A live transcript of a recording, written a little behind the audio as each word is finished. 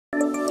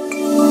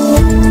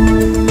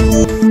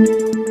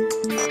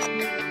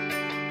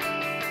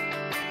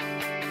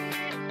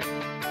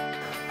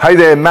Hey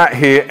there, Matt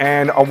here,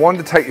 and I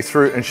wanted to take you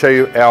through and show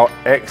you our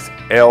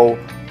XL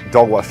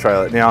dog wash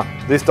trailer. Now,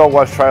 this dog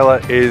wash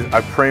trailer is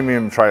a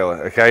premium trailer,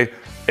 okay?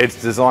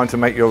 It's designed to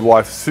make your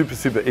life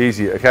super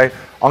easy, okay?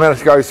 I'm going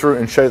to go through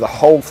and show you the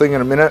whole thing in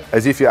a minute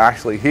as if you're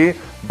actually here,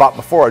 but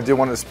before I do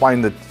want to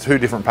explain the two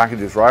different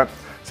packages, right?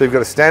 So you've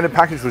got a standard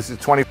package, which is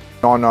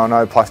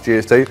 $29.90 plus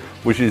GST,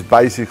 which is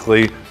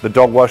basically the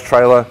dog wash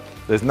trailer.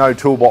 There's no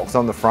toolbox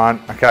on the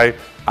front, okay?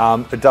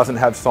 It doesn't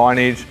have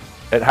signage.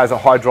 It has a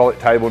hydraulic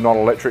table, not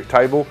electric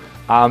table.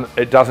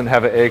 It doesn't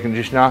have an air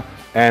conditioner,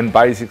 and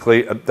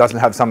basically it doesn't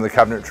have some of the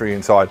cabinetry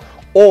inside.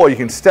 Or you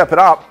can step it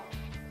up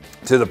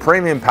to the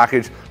premium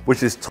package,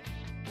 which is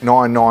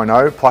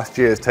 $990 plus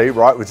GST,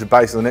 right? Which is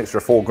basically an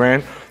extra $4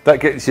 grand. That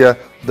gets you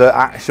the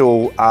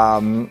actual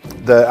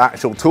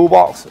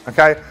toolbox,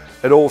 okay?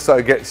 It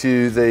also gets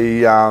you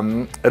the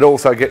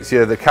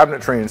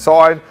cabinetry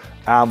inside,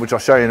 which I'll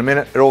show you in a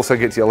minute. It also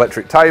gets the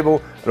electric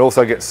table, it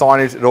also gets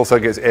signage, it also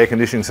gets air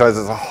conditioning, so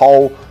there's a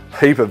whole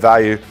heap of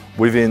value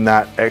within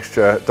that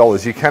extra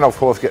dollars. You can of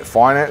course get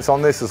finance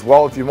on this as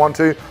well if you want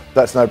to,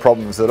 that's no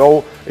problems at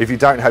all. If you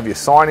don't have your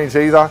signage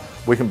either,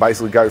 we can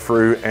basically go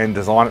through and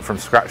design it from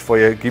scratch for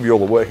you, give you all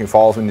the working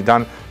files when you're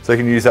done, so you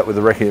can use that with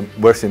the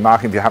rest in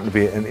marketing if you happen to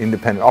be an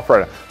independent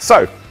operator.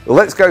 So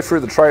let's go through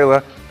the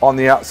trailer on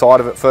the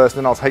outside of it first,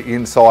 then I'll take you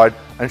inside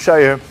and show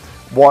you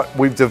what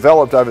we've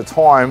developed over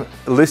time,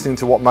 listening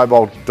to what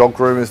mobile dog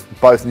groomers,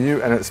 both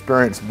new and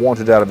experienced,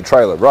 wanted out of a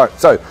trailer. Right,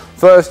 so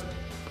first,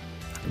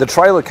 the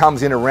trailer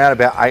comes in around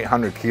about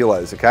 800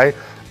 kilos, okay?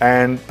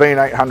 And being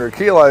 800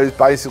 kilos,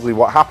 basically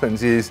what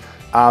happens is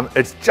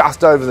it's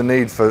just over the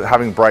need for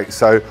having brakes.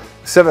 So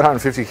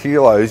 750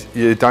 kilos,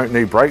 you don't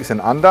need brakes,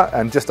 and under,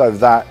 and just over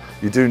that,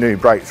 you do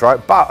need brakes, right?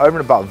 But over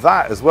and above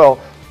that as well,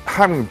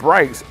 having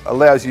brakes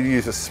allows you to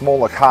use a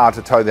smaller car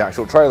to tow the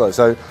actual trailer.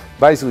 So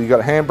basically you've got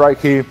a handbrake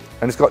here,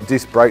 and it's got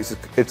disc brakes.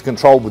 It's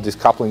controlled with this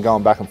coupling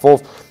going back and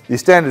forth. Your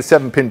standard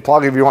 7-pin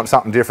plug, if you want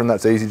something different,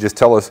 that's easy, just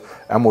tell us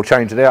and we'll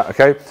change it out,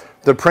 okay?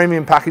 The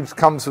premium package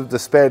comes with the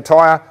spare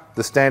tire,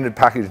 the standard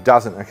package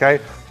doesn't, okay?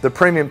 The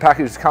premium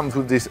package comes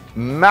with this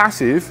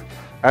massive,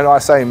 and I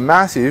say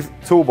massive,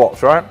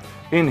 toolbox, right?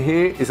 In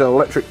here is an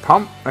electric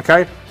pump,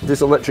 okay?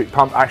 This electric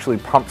pump actually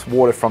pumps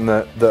water from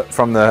the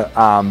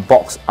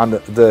box under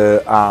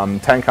the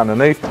tank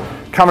underneath.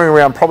 Coming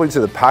around probably to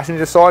the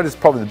passenger side is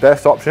probably the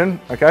best option,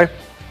 okay?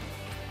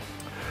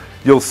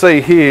 You'll see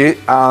here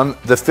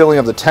the filling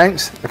of the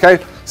tanks,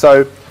 okay?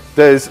 So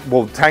there's,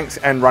 well, tanks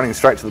and running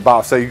straight to the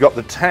bath. So you've got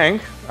the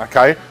tank,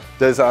 okay?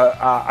 There's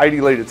a 80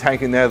 litre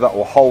tank in there that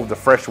will hold the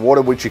fresh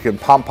water, which you can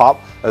pump up.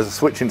 There's a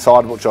switch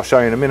inside, which I'll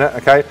show you in a minute,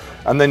 okay?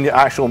 And then your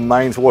actual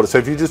mains water. So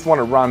if you just want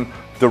to run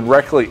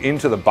directly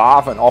into the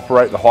bath and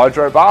operate the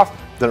hydro bath,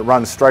 then it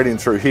runs straight in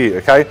through here,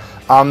 okay?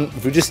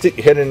 If you just stick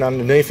your head in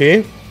underneath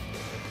here,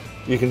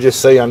 you can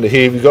just see under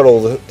here, we've got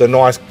all the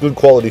nice, good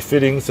quality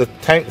fittings. The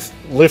tank's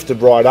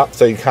lifted right up,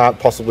 so you can't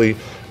possibly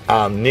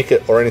nick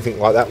it or anything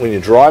like that when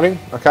you're driving,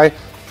 okay?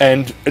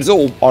 And it's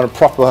all on a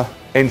proper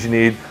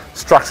engineered,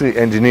 structurally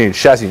engineered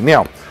chassis.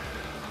 Now,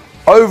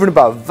 over and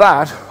above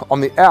that,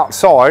 on the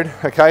outside,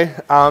 okay,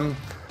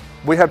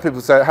 we had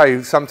people say,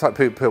 hey, sometimes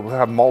people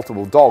have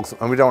multiple dogs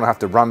and we don't have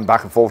to run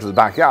back and forth to the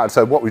backyard.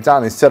 So what we've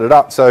done is set it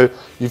up so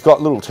you've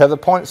got little tether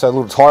points, so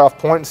little tie-off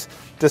points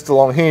just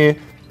along here,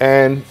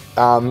 and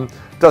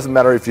doesn't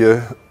matter if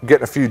you're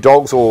getting a few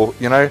dogs or,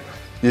 you know,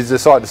 you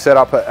decide to set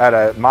up at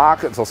a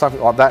market or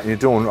something like that and you're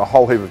doing a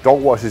whole heap of dog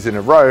washes in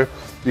a row,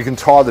 you can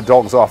tie the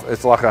dogs off.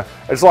 It's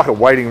like a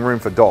waiting room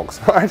for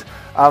dogs, right?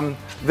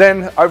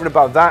 Then over and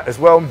above that as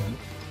well,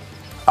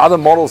 other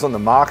models on the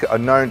market are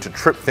known to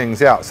trip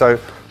things out. So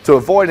to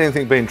avoid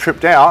anything being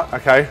tripped out,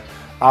 okay,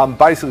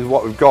 basically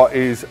what we've got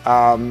is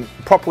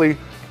properly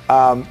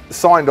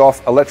signed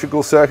off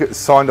electrical circuits,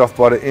 signed off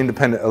by the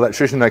independent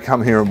electrician. They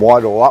come here and wire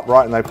it all up,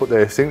 right, and they put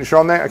their signature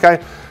on there,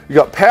 okay? You've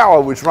got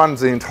power, which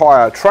runs the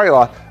entire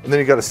trailer, and then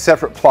you've got a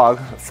separate plug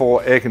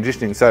for air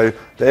conditioning. So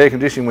the air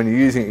conditioning, when you're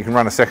using it, you can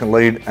run a second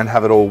lead and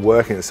have it all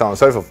working and so on and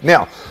so forth.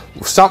 Now,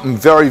 something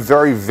very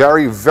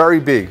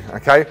big,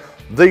 okay?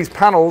 These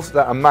panels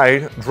that are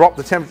made drop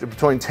the temperature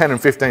between 10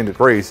 and 15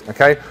 degrees,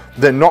 okay?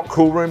 They're not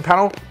cool room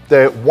panel,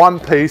 they're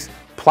one-piece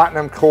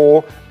platinum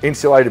core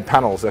insulated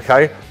panels,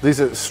 okay?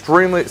 These are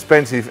extremely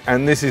expensive,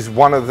 and this is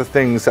one of the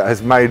things that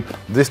has made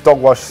this dog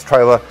wash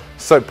trailer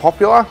so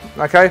popular,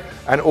 okay?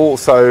 And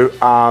also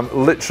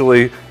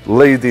literally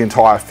lead the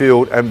entire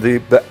field and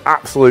the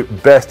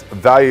absolute best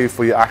value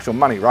for your actual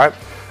money, right?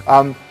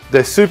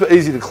 They're super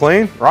easy to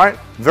clean, right?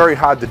 Very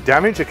hard to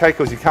damage, okay?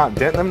 Because you can't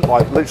dent them,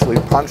 like literally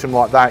punch them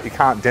like that, you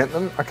can't dent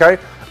them, okay?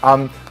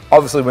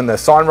 Obviously when there's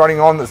sign running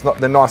on,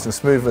 they're nice and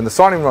smooth when the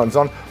signing runs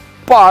on.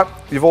 But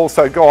you've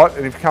also got,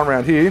 and if you come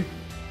around here,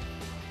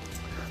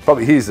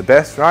 probably here's the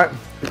best, right?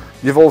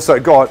 You've also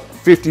got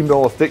 50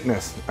 mil of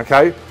thickness,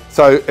 okay?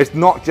 So it's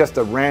not just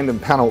a random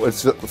panel,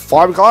 it's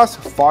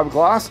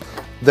fiberglass,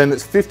 then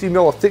it's 50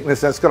 mil of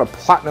thickness, and it's got a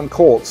platinum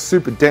core,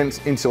 super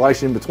dense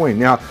insulation in between.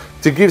 Now,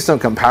 to give some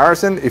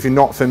comparison, if you're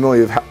not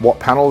familiar with what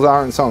panels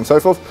are and so on and so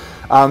forth,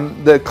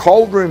 The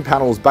cold room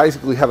panels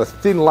basically have a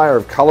thin layer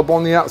of Colorbond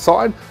on the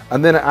outside,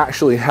 and then it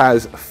actually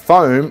has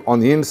foam on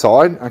the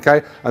inside,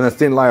 okay, and a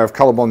thin layer of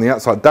Colorbond on the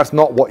outside. That's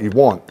not what you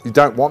want. You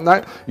don't want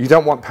that. You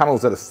don't want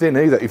panels that are thin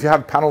either. If you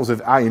have panels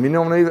of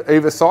aluminium on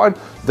either side,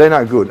 they're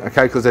no good,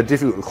 okay, because they're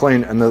difficult to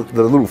clean, and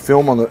the little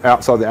film on the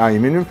outside of the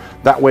aluminium,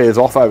 that wears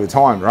off over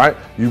time, right?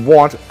 You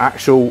want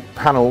actual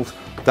panels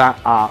that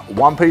are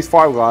one-piece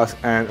fiberglass,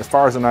 and as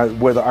far as I know,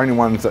 we're the only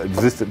ones that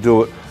exist that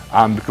do it,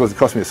 because it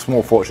cost me a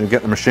small fortune to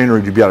get the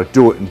machinery to be able to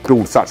do it and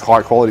build such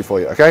high quality for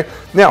you, okay?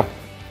 Now,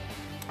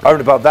 over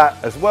and above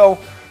that as well,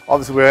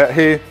 obviously we're out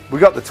here, we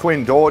got the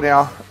twin door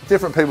now.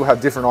 Different people have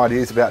different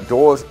ideas about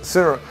doors.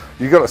 Sooner,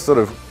 you got to sort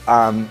of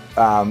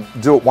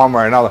do it one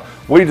way or another.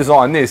 We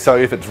designed this so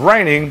if it's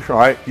raining,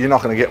 right, you're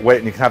not going to get wet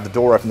and you can have the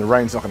door open, the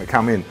rain's not going to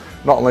come in.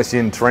 Not unless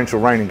you're in torrential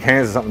rain in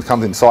Kansas or something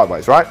comes in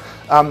sideways, right?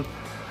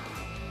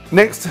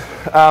 Next,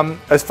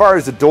 as far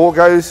as the door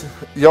goes,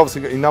 you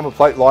obviously got your number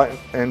plate light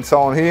and so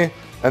on here,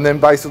 and then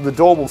basically the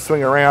door will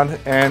swing around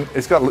and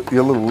it's got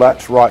your little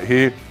latch right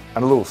here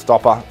and a little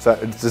stopper, so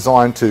it's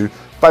designed to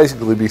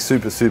basically be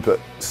super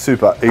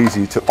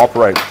easy to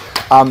operate.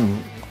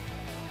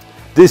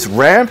 This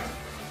ramp,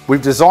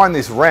 we've designed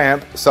this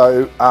ramp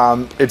so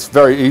it's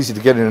very easy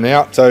to get in and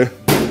out, so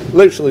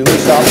literally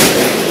lifts up,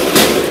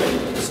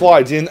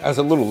 slides in as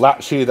a little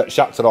latch here that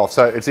shuts it off,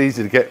 so it's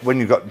easy to get when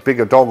you've got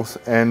bigger dogs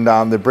and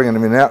they're bringing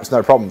them in and out. It's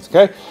no problems,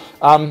 okay?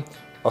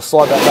 I'll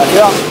slide that back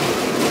out.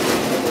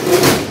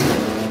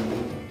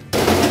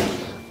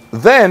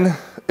 Then,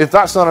 if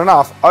that's not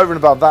enough, over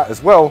and above that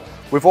as well,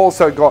 we've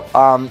also got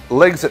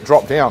legs that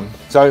drop down.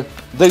 So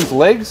these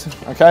legs,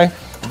 okay,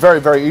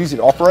 very easy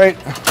to operate.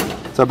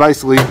 So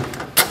basically,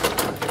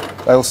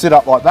 they'll sit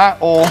up like that,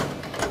 or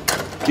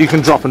you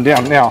can drop them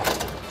down. Now,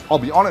 I'll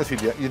be honest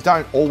with you, you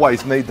don't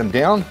always need them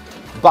down,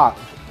 but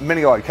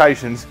many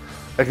locations,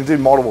 they can do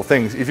multiple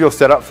things. If you're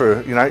set up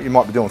for, you know, you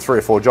might be doing 3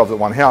 or 4 jobs at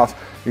one house,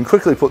 you can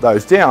quickly put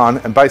those down,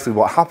 and basically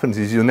what happens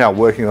is you're now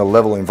working in a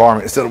level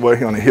environment instead of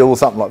working on a hill or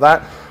something like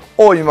that.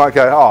 Or you might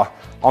go, oh,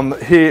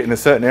 I'm here in a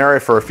certain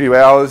area for a few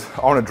hours,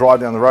 I want to drive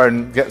down the road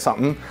and get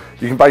something.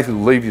 You can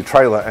basically leave your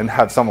trailer and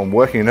have someone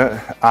working in it,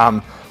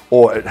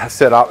 or it's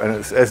set up and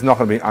it's not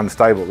going to be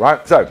unstable,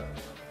 right? So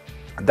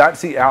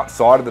that's the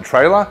outside of the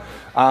trailer.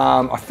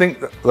 I think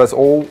that's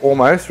all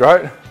almost,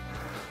 right?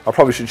 I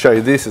probably should show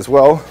you this as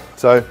well.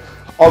 So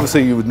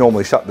obviously you would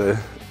normally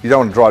you don't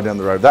want to drive down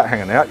the road that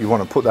hanging out, you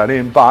want to put that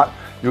in, but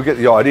you'll get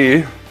the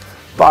idea.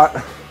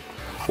 But,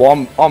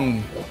 well,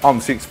 I'm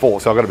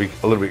 6'4", so I've got to be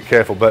a little bit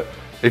careful, but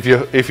if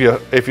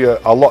you're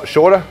a lot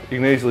shorter, you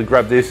can easily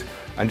grab this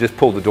and just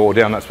pull the door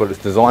down. That's what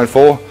it's designed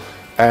for.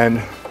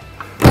 And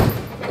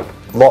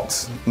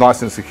lots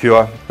nice and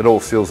secure. It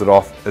all seals it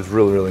off. It's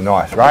really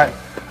nice, right?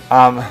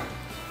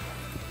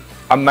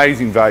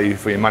 Amazing value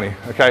for your money,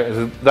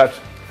 okay?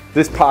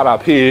 This part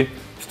up here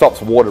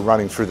stops water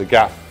running through the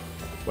gap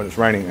when it's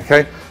raining,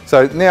 okay?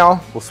 So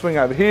now we'll swing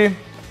over here,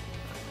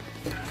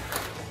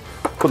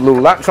 put a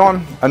little latch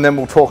on, and then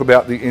we'll talk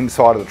about the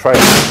inside of the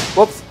trailer.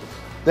 Whoops.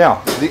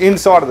 Now, the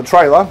inside of the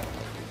trailer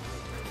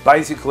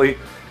basically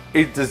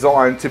is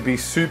designed to be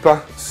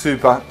super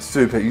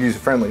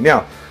user-friendly.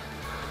 Now,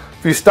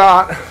 if you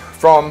start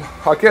from,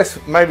 I guess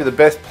maybe the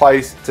best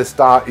place to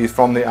start is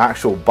from the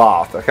actual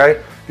bath,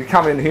 okay? If you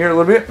come in here a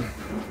little bit,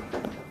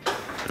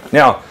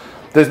 now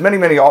there's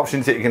many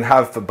options that you can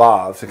have for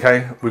baths,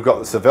 okay? We've got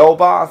the Seville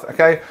bath,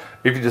 okay?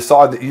 If you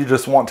decide that you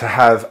just want to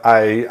have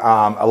a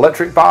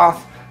electric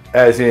bath,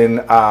 as in,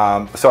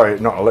 sorry,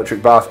 not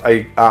electric bath,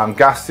 a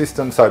gas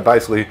system, so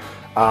basically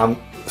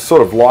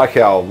sort of like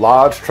our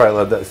large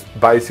trailer that's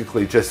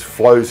basically just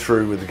flows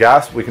through with the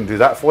gas, we can do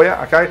that for you,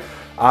 okay?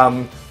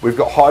 We've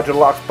got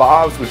Hydrolux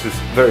baths, which is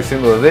very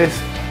similar to this.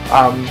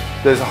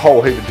 There's a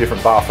whole heap of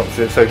different bath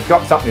options. So if you've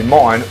got something in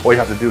mind, all you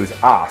have to do is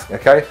ask,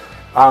 okay?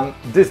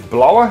 This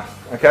blower,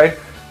 okay,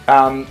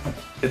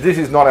 this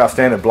is not our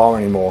standard blower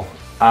anymore.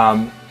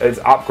 It's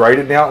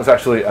upgraded now. It's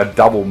actually a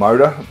double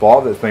motor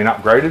blower that's been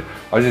upgraded.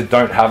 I just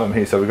don't have them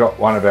here, so we've got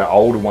one of our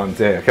older ones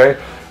there,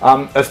 okay?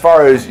 As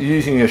far as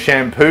using your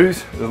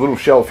shampoos, there's a little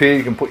shelf here,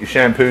 you can put your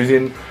shampoos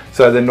in,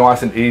 so they're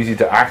nice and easy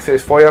to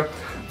access for you.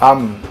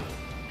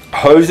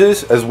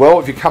 Hoses as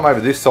well, if you come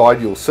over this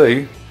side, you'll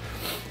see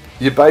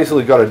you've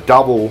basically got a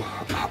double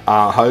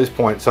hose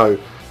point, so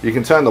you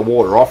can turn the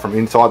water off from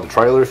inside the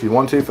trailer if you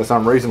want to for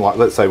some reason, like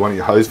let's say one of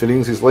your hose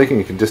fittings is leaking,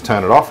 you can just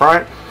turn it off,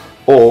 right?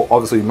 Or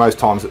obviously most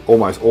times it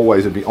almost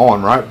always would be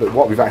on, right? But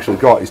what we've actually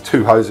got is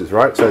 2 hoses,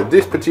 right? So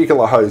this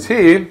particular hose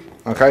here,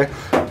 okay,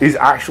 is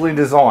actually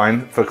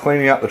designed for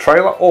cleaning out the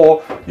trailer,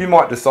 or you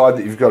might decide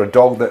that you've got a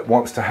dog that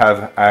wants to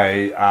have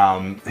a,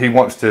 he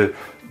wants to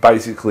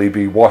basically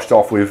be washed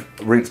off with,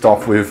 rinsed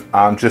off with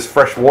just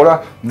fresh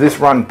water. This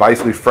runs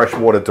basically fresh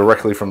water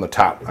directly from the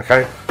tap,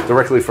 okay?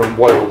 Directly from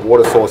whatever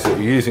water source that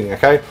you're using,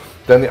 okay?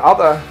 Then the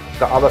other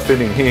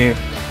fitting here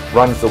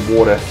runs the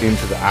water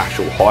into the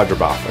actual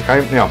hydrobath,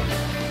 okay? Now,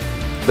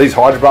 these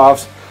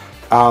hydrobaths,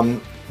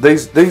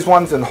 these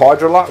ones in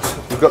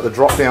Hydrolux, we've got the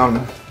drop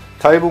down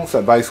table, so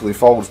it basically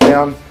folds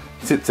down,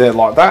 sits there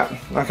like that,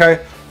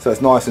 okay? so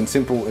it's nice and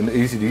simple and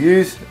easy to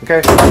use,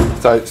 okay?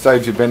 So it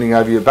saves you bending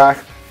over your back,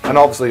 and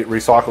obviously it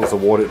recycles the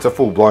water. It's a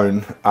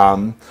full-blown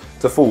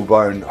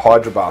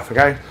hydrobath,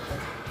 okay?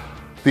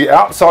 The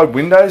outside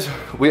windows,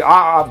 we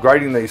are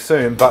upgrading these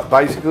soon, but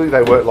basically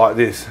they work like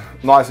this.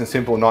 Nice and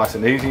simple, nice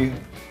and easy.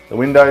 The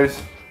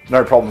windows,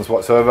 no problems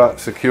whatsoever,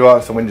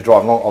 secure, so when you're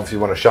driving along, obviously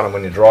you want to shut them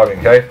when you're driving,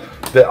 okay?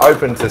 They're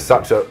open to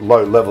such a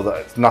low level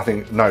that it's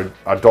nothing,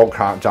 a dog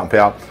can't jump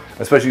out.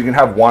 Especially you can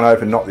have one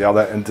open, not the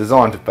other, and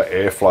designed for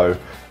airflow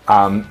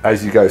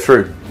as you go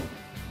through.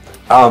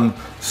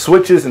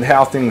 Switches and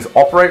how things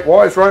operate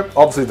wise, right?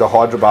 Obviously the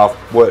hydrobath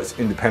works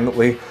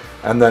independently,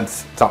 and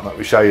that's something that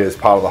we show you as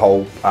part of the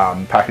whole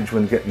package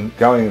when getting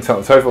going and so on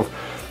and so forth.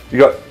 You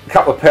got a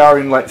couple of power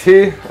inlets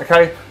here,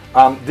 okay?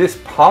 This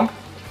pump,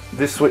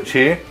 this switch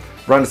here,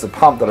 runs the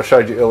pump that I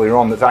showed you earlier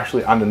on that's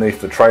actually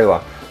underneath the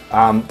trailer.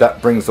 That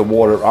brings the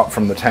water up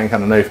from the tank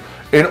underneath.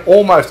 In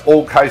almost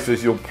all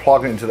cases, you'll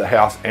plug it into the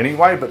house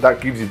anyway, but that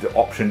gives you the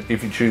option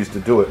if you choose to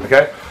do it,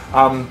 okay?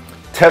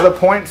 Tether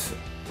points,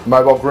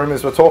 mobile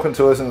groomers were talking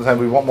to us and saying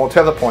we want more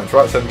tether points,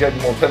 right? So we gave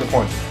them more tether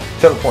points.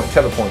 Tether point,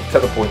 tether point,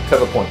 tether point,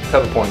 tether point,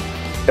 tether point.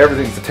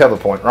 Everything's a tether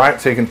point,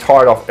 right? So you can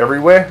tie it off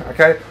everywhere,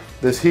 okay?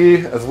 There's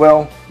here as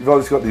well. You've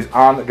obviously got this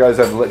arm that goes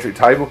over the electric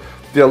table.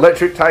 The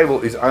electric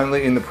table is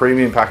only in the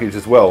premium package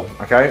as well,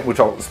 okay? Which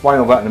I'll explain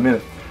all that in a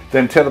minute.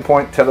 Then tether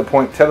point, tether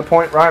point, tether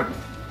point, right?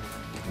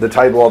 The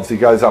table obviously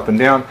goes up and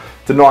down.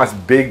 It's a nice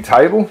big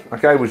table,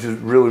 okay, which is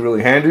really,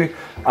 really handy.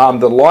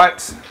 The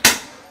lights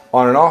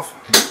on and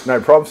off, no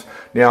probs.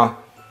 Now,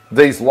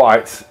 these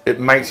lights, it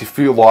makes you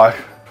feel like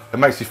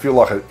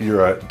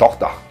you're a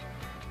doctor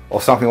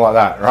or something like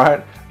that,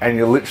 right? And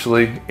you're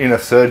literally in a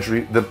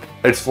surgery.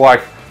 It's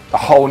like a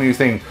whole new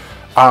thing.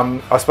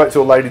 I spoke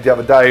to a lady the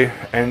other day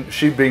and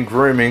she'd been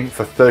grooming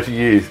for 30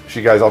 years.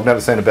 She goes, I've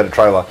never seen a better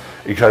trailer.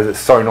 Because it's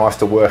so nice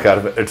to work out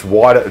of it. It's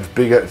wider, it's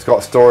bigger, it's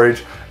got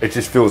storage. It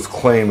just feels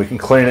clean. We can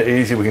clean it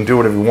easy, we can do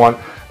whatever we want.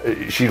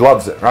 She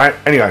loves it, right?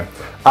 Anyway,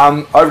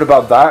 over and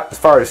above that, as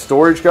far as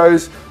storage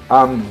goes,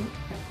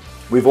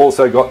 we've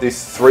also got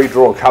this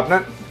 3-drawer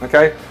cabinet,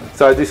 okay?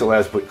 So this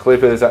allows to put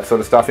clippers, that sort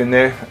of stuff in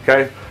there,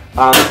 okay?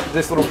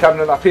 This little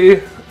cabinet up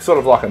here, sort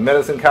of like a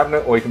medicine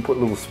cabinet, or you can put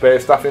little spare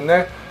stuff in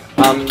there.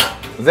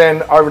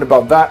 Then over and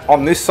above that,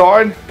 on this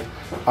side,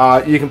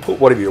 you can put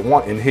whatever you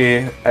want in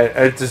here.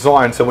 It's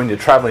designed so when you're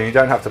traveling, you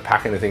don't have to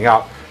pack anything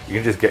up. You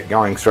can just get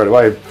going straight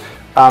away.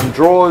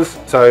 Drawers,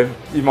 so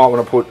you might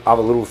want to put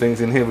other little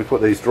things in here. We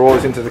put these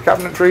drawers into the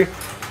cabinetry.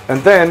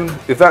 And then,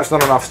 if that's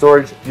not enough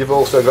storage, you've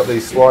also got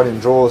these sliding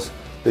drawers,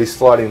 these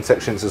sliding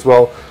sections as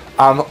well.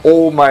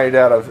 All made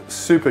out of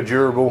super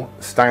durable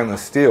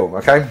stainless steel,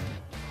 okay?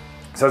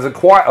 So there's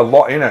quite a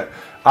lot in it.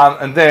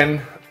 And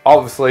then,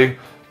 obviously,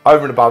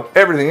 over and above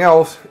everything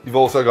else, you've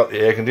also got the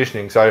air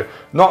conditioning. So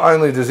not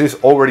only does this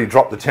already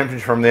drop the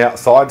temperature from the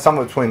outside,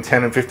 somewhere between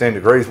 10 and 15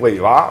 degrees where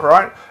you are,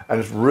 right?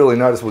 And it's really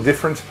noticeable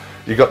difference.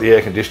 You've got the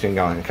air conditioning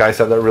going, okay?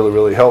 So that really,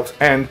 really helps.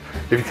 And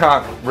if you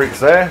can't reach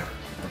there,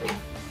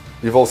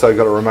 you've also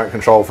got a remote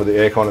control for the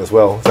aircon as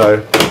well.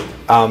 So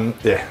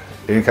yeah,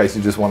 in case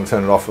you just want to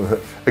turn it off,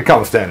 it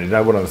comes standard, you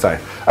know what I'm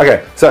saying.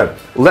 Okay, so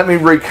let me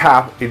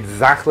recap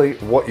exactly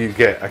what you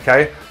get,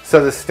 okay?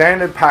 So the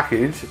standard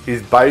package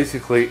is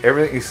basically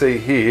everything you see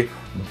here,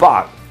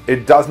 but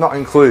it does not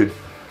include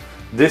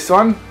this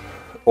one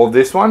or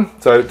this one.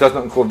 So it does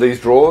not include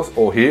these drawers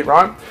or here,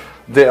 right?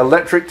 The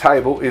electric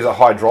table is a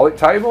hydraulic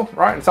table,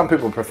 right? And some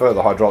people prefer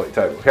the hydraulic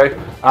table, okay?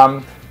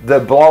 The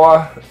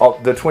blower,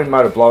 the twin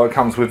motor blower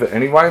comes with it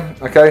anyway,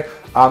 okay?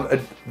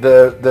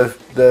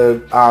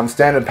 The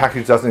standard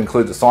package doesn't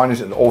include the signage.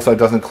 It also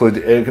doesn't include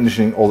the air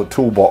conditioning or the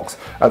toolbox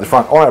at the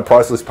front. On our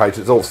price list page,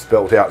 it's all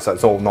spelled out, so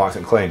it's all nice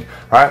and clean,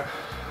 right?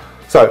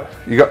 So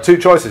you got two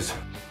choices: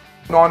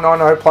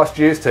 $990 plus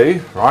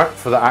GST, right,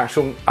 for the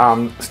actual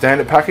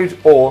standard package,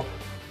 or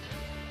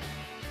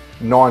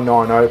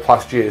 $990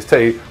 plus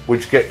GST,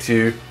 which gets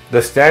you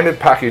the standard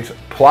package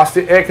plus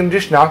the air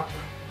conditioner,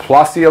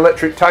 plus the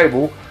electric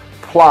table,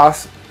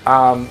 plus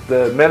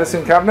the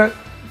medicine cabinet,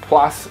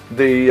 plus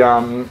the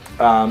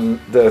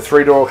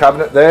 3-drawer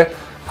cabinet there,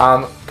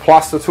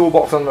 plus the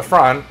toolbox on the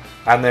front,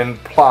 and then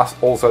plus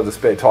also the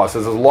spare tires. So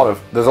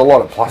there's a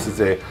lot of pluses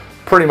there.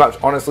 Pretty much,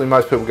 honestly,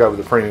 most people go with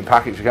the premium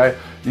package, okay?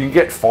 You can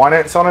get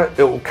finance on it.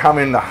 It will come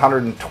in the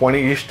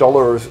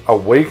 $120-ish a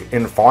week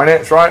in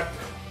finance, right?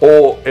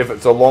 Or if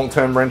it's a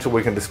long-term rental,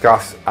 we can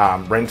discuss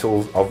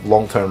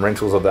long-term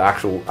rentals of the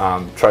actual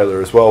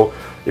trailer as well.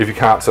 If you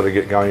can't sort of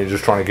get going, you're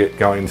just trying to get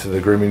going into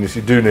the grooming,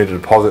 you do need a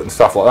deposit and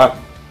stuff like that.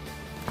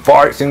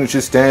 Fire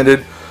extinguisher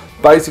standard,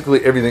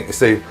 basically everything you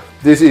see.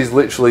 This is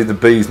literally the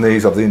bee's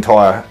knees of the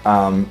entire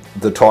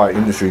tire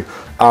industry.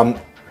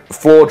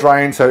 Floor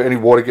drain, so any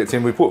water gets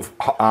in. We put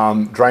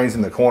drains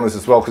in the corners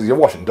as well, because you're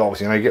washing dogs,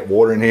 you know, you get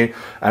water in here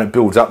and it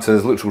builds up, so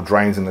there's literal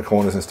drains in the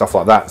corners and stuff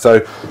like that.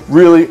 So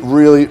really,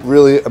 really,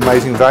 really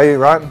amazing value,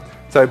 right?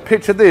 So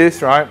picture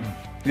this, right?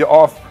 You're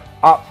off,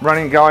 up,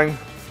 running, going,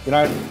 you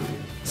know,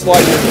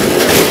 slide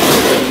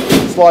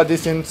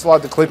this in,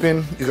 slide the clip in.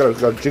 You've got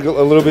to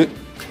jiggle a little bit.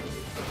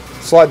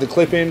 Slide the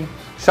clip in,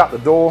 shut the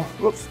door,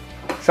 whoops,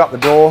 shut the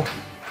door.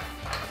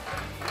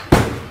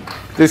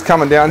 This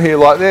coming down here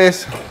like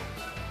this,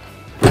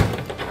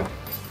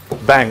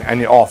 bang, and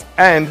you're off.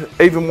 And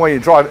even when you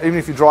drive, even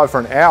if you drive for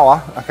an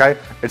hour, okay,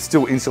 it's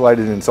still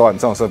insulated inside and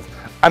so on. So,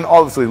 and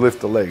obviously lift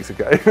the legs,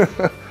 okay.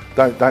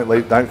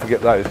 don't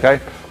forget those,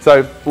 okay.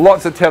 So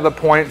lots of tether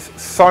points,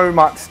 so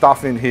much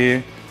stuff in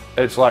here.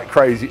 It's like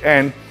crazy.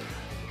 And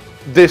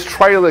this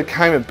trailer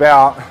came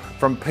about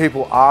from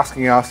people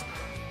asking us,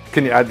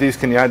 can you add this,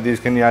 can you add this,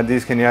 can you add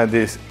this, can you add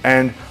this?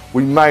 And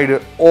we made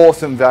it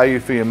awesome value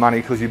for your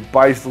money because you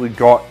basically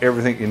got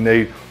everything you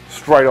need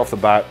straight off the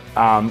bat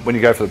when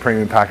you go for the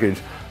premium package.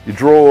 Your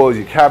drawers,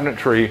 your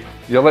cabinetry,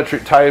 your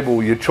electric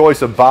table, your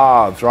choice of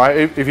barbs, right?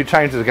 If you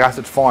change the gas,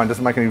 it's fine,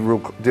 doesn't make any real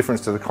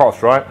difference to the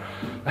cost, right?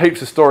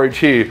 Heaps of storage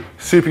here,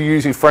 super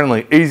user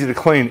friendly, easy to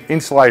clean,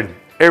 insulated,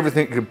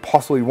 everything you could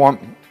possibly want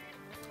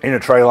in a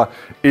trailer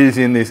is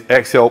in this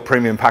XL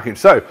premium package.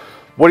 So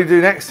what do you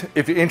do next?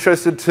 If you're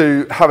interested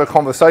to have a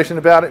conversation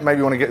about it, maybe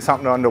you want to get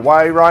something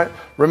underway, right?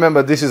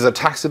 Remember, this is a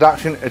tax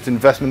deduction, it's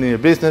investment in your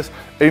business.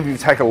 Even if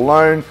you take a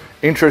loan,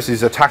 interest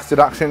is a tax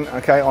deduction,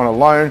 okay, on a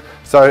loan.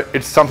 So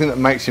it's something that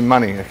makes you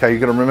money, okay?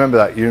 You've got to remember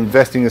that. You're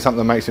investing in something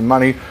that makes you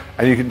money,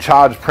 and you can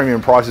charge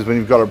premium prices when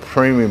you've got a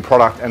premium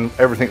product and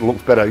everything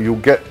looks better. You'll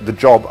get the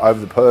job over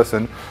the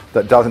person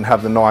that doesn't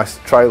have the nice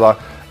trailer.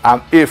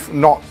 If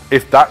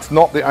that's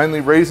not the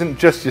only reason,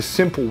 just your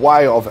simple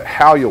way of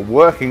how you're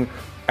working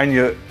and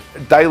your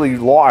daily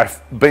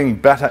life being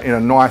better in a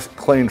nice,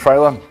 clean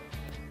trailer,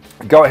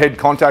 go ahead,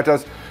 contact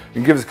us. You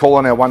can give us a call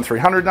on our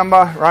 1300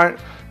 number, right?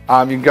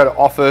 You can go to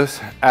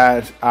office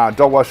at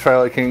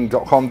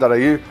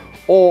dogwashtrailerking.com.au,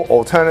 or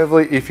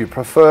alternatively, if you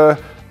prefer,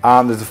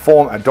 there's a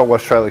form at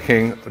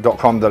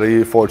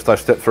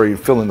dogwashtrailerking.com.au/step 3.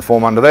 Fill in the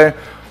form under there.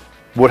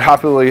 Would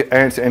happily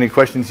answer any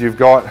questions you've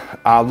got.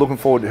 Looking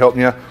forward to helping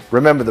you.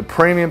 Remember, the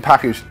premium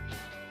package,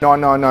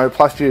 $990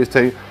 plus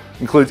GST,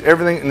 includes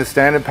everything in the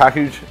standard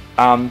package,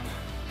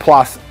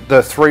 plus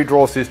the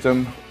 3-drawer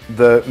system,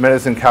 the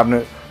medicine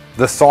cabinet,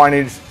 the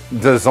signage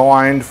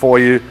designed for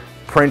you,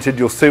 printed.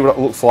 You'll see what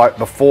it looks like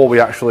before we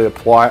actually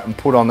apply it and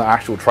put on the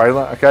actual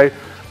trailer, okay?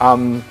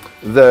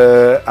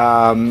 The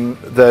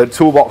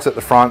toolbox at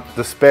the front,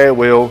 the spare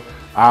wheel,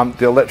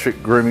 the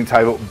electric grooming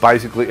table,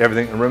 basically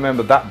everything. And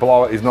remember, that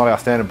blower is not our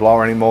standard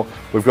blower anymore.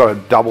 We've got a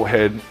double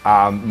head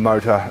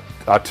motor,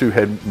 a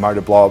 2-head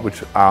motor blower,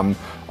 which I'll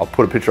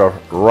put a picture of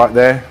right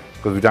there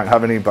because we don't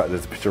have any, but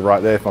there's a picture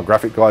right there if my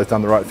graphic guy's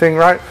done the right thing,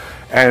 right?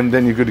 And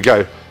then you're good to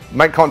go.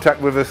 Make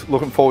contact with us.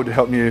 Looking forward to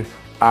helping you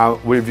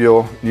with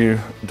your new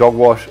dog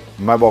wash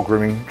mobile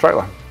grooming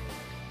trailer.